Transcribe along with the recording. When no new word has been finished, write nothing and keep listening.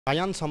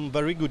Ryan, some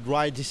very good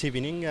ride this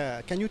evening.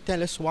 Can you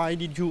tell us why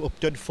did you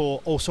opted for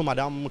Also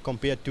Madame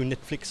compared to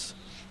Netflix?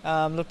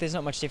 Look, there's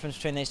not much difference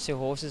between these two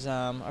horses.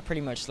 I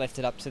pretty much left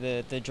it up to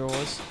the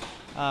draws.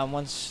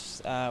 Once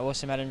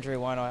Also Madame drew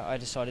one, I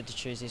decided to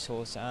choose this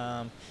horse.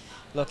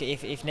 Look,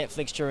 if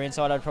Netflix drew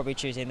inside, I'd probably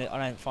choose him. I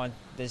don't find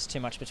there's too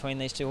much between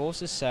these two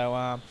horses.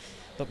 So,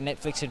 look,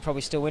 Netflix would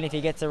probably still win if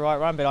he gets the right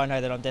run, but I know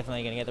that I'm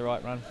definitely going to get the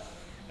right run.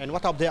 And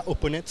what are their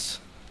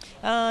opponents?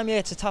 Yeah,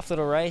 it's a tough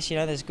little race. You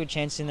know, there's a good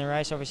chance in the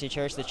race. Obviously,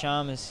 Cherish the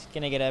Charm is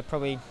going to get a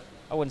probably,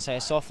 I wouldn't say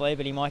a soft lead,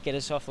 but he might get a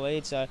soft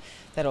lead. So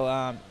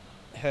that'll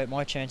hurt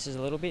my chances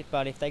a little bit.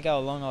 But if they go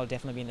along, I'll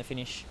definitely be in the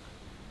finish.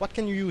 What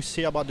can you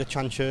say about the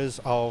chances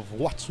of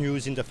What's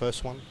News in the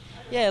first one?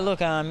 Yeah, look,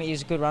 he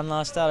was a good run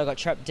last start. I got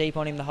trapped deep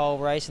on him the whole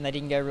race, and they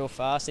didn't go real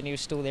fast, and he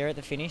was still there at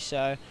the finish.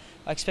 So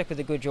I expect with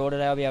a good draw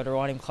today, I'll be able to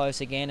ride him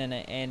close again,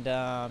 and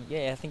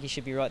yeah, I think he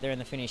should be right there in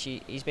the finish.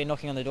 He's been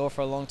knocking on the door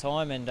for a long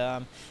time, and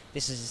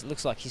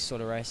looks like his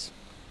sort of race.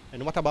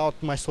 And what about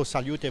Maestro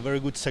Salute, a very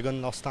good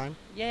second last time?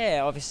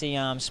 Yeah, obviously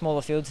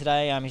smaller field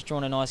today. He's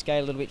drawn a nice gate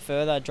a little bit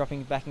further,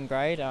 dropping back in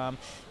grade. I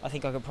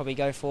think I could probably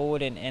go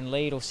forward and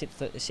lead or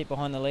sit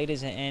behind the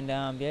leaders, and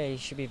yeah, he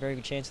should be a very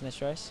good chance in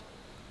this race.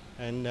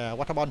 And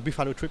what about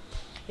Buffalo Trip?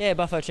 Yeah,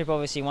 Buffalo Trip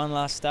obviously won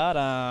last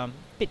start.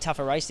 Bit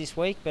tougher race this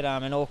week, but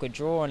an awkward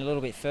draw and a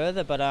little bit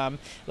further. But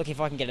look,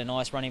 if I can get a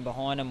nice run in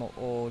behind him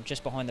or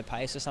just behind the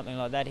pace or something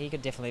like that, he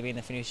could definitely be in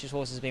the finish. His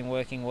horse has been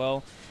working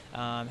well,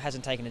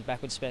 hasn't taken his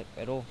backward step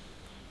at all.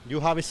 Do you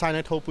have a sign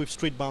at hope with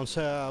Street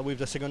Bouncer with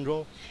the second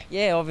draw?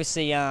 Yeah,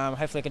 obviously,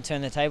 hopefully I can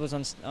turn the tables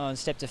on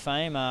Step to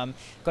Fame.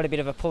 Got a bit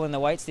of a pull in the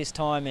weights this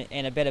time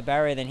and a better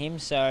barrier than him,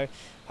 so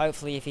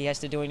hopefully if he has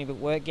to do any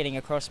work getting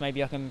across,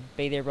 maybe I can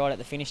be there right at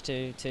the finish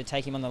to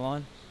take him on the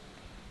line.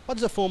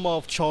 What's the form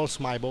of Charles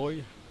My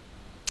Boy?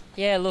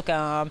 Yeah, look,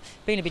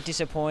 been a bit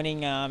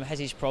disappointing, has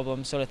his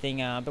problems sort of thing,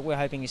 but we're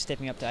hoping he's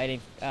stepping up to 18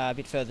 a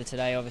bit further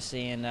today,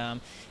 obviously, and I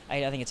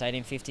think it's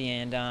 18.50,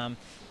 and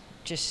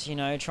just, you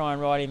know, try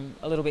and ride him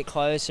a little bit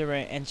closer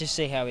and just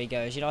see how he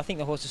goes. You know, I think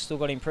the horse has still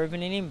got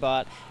improvement in him,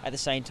 but at the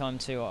same time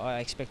too, I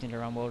expect him to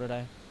run well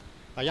today.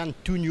 Ryan,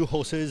 two new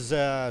horses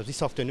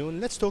this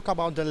afternoon. Let's talk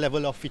about the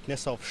level of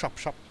fitness of Shop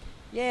Shop.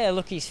 Yeah,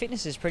 look, his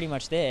fitness is pretty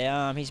much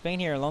there. He's been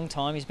here a long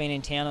time. He's been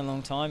in town a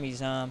long time. He's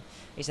had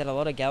a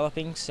lot of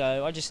galloping,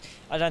 so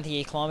I don't think he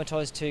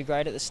acclimatised too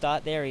great at the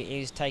start there.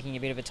 He's taking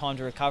a bit of a time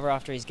to recover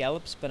after his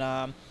gallops, but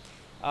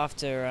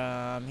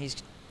after his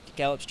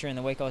gallops during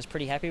the week, I was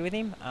pretty happy with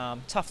him.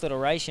 Tough little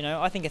race, you know.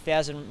 I think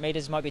 1,000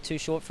 metres might be too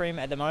short for him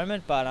at the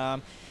moment,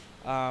 but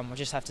we'll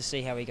just have to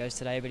see how he goes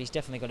today. But he's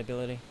definitely got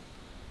ability.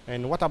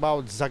 And what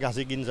about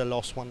Zagazig in the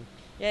last one?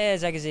 Yeah,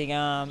 Zagazig,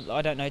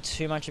 I don't know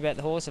too much about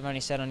the horse. I've only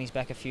sat on his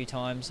back a few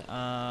times.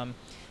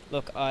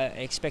 Look, I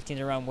expect him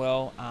to run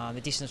well. The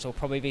distance will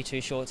probably be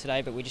too short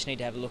today, but we just need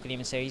to have a look at him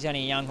and see. He's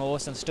only a young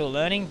horse and still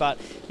learning, but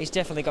he's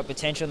definitely got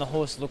potential and the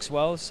horse looks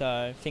well,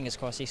 so fingers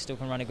crossed he still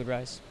can run a good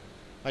race.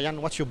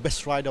 Ryan, what's your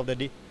best ride of the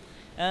day?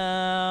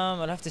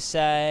 I'd have to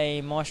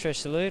say Maestro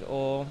Salute,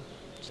 or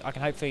I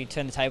can hopefully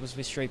turn the tables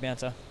with Street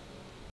Bouncer.